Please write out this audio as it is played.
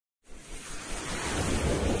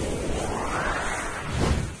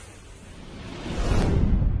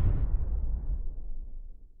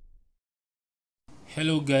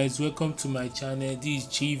Hello guys, welcome to my channel. This is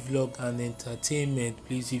G Vlog and Entertainment.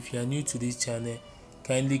 Please, if you are new to this channel,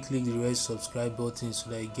 kindly click the red subscribe button so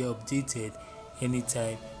that you get updated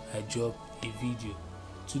anytime I drop a video.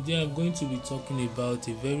 Today I'm going to be talking about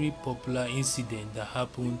a very popular incident that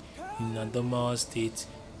happened in Adamawa state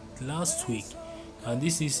last week, and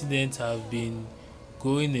this incident have been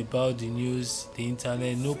going about the news, the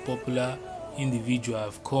internet. No popular individual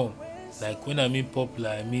have come. Like, when I mean popular,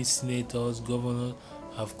 I mean senators, governors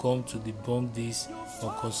have come to debunk this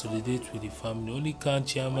or consolidate with the family. Only CAN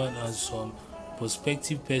chairman and some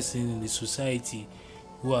prospective persons in the society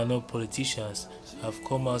who are not politicians have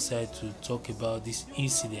come outside to talk about this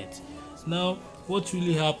incident. Now, what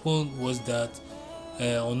really happened was that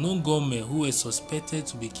unknown gunmen who were suspected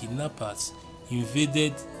to be kidnappers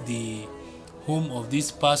invaded the home of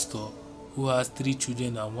this pastor who has 3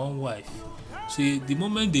 children and 1 wife. So the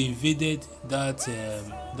moment they invaded that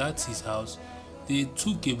his house, they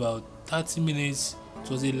took about 30 minutes. It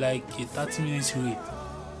was like a 30 minutes raid.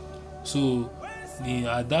 So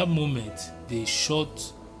at that moment, they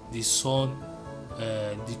shot the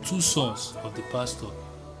 2 sons of the pastor,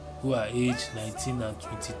 who are aged 19 and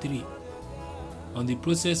 23. On the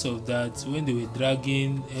process of that, when they were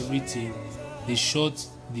dragging everything, they shot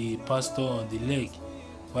the pastor on the leg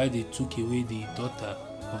while they took away the daughter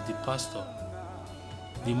of the pastor.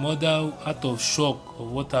 The mother, out of shock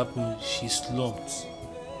of what happened, she slumped.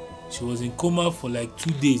 She was in coma for like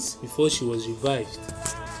 2 days before she was revived.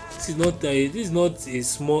 This is not a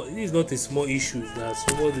small issue that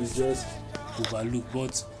somebody will just overlook.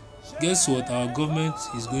 But guess what? Our government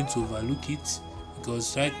is going to overlook it,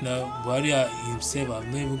 because right now Buhari himself have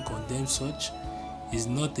not even condemned such. It's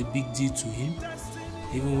not a big deal to him.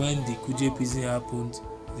 Even when the Kuje prison happened,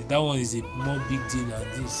 that one is a more big deal than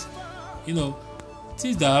this. You know,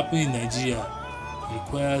 things that happen in Nigeria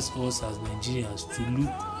requires us as Nigerians to look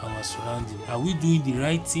our surroundings. Are we doing the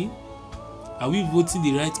right thing? Are we voting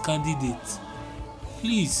the right candidate?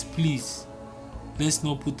 Please, let's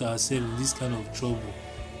not put ourselves in this kind of trouble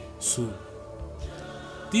soon.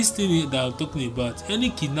 This thing that I'm talking about, any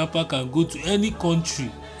kidnapper can go to any country,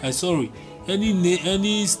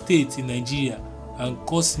 any state in Nigeria and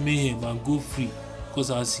cause mayhem and go free, because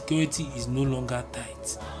our security is no longer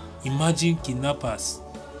tight. Imagine kidnappers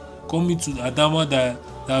coming to Adamawa that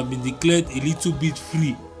have been declared a little bit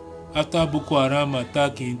free after Boko Haram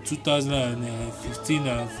attack in 2015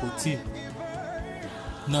 and 14.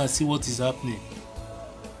 Now see what is happening.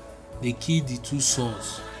 They killed the 2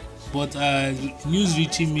 sons, but news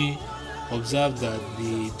reaching me observed that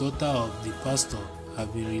the daughter of the pastor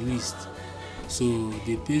have been released. So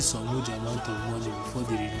they paid some huge amount of money before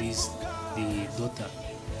they released the daughter.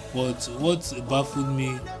 But what baffled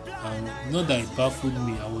me, and not that it baffled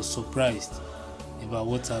me, I was surprised about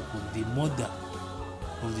what happened. The mother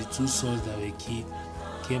of the 2 sons that were killed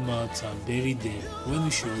came out and buried them. When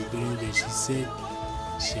she was burying them, she said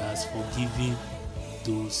she has forgiven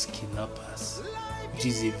those kidnappers, which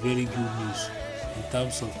is a very good news in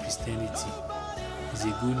terms of Christianity. It's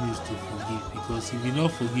a good news to forgive, because if you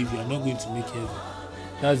not forgive, you are not going to make heaven.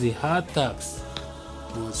 That's a hard task,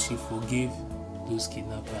 but she forgave those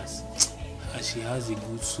kidnappers, and she has a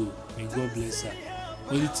good soul. May God bless her.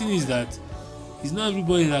 But the thing is that it's not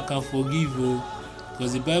everybody that can forgive,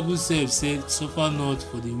 because the Bible said, suffer not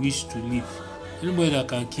for the witch to live. Anybody that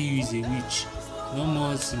can kill you is a witch. No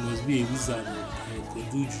more, it must be a wizard or could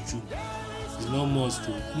do juju. It's not must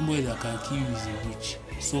to. Anybody that can kill you is a witch.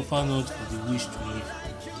 Suffer not for the witch to live.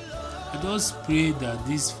 I just pray that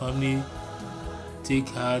this family take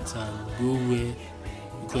heart and go well,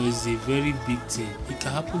 because it's a very big thing. It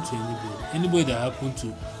can happen to anybody. Anybody that happen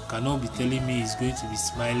to cannot be telling me he's going to be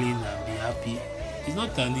smiling and be happy. It's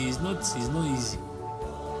not easy.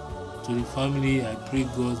 To the family, I pray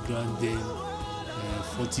God grant them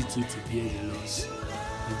fortitude to bear the loss.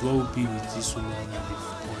 And God will be with this woman and the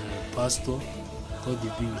pastor. God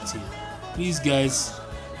will be with him. Please guys,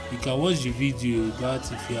 you can watch the video,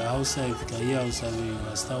 but if you are outside, if you can hear outside, you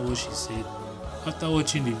understand what she said. After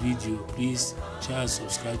watching the video, please try and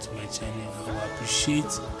subscribe to my channel. I will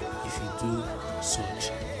appreciate if you do such.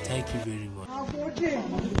 Thank you very much. Amen.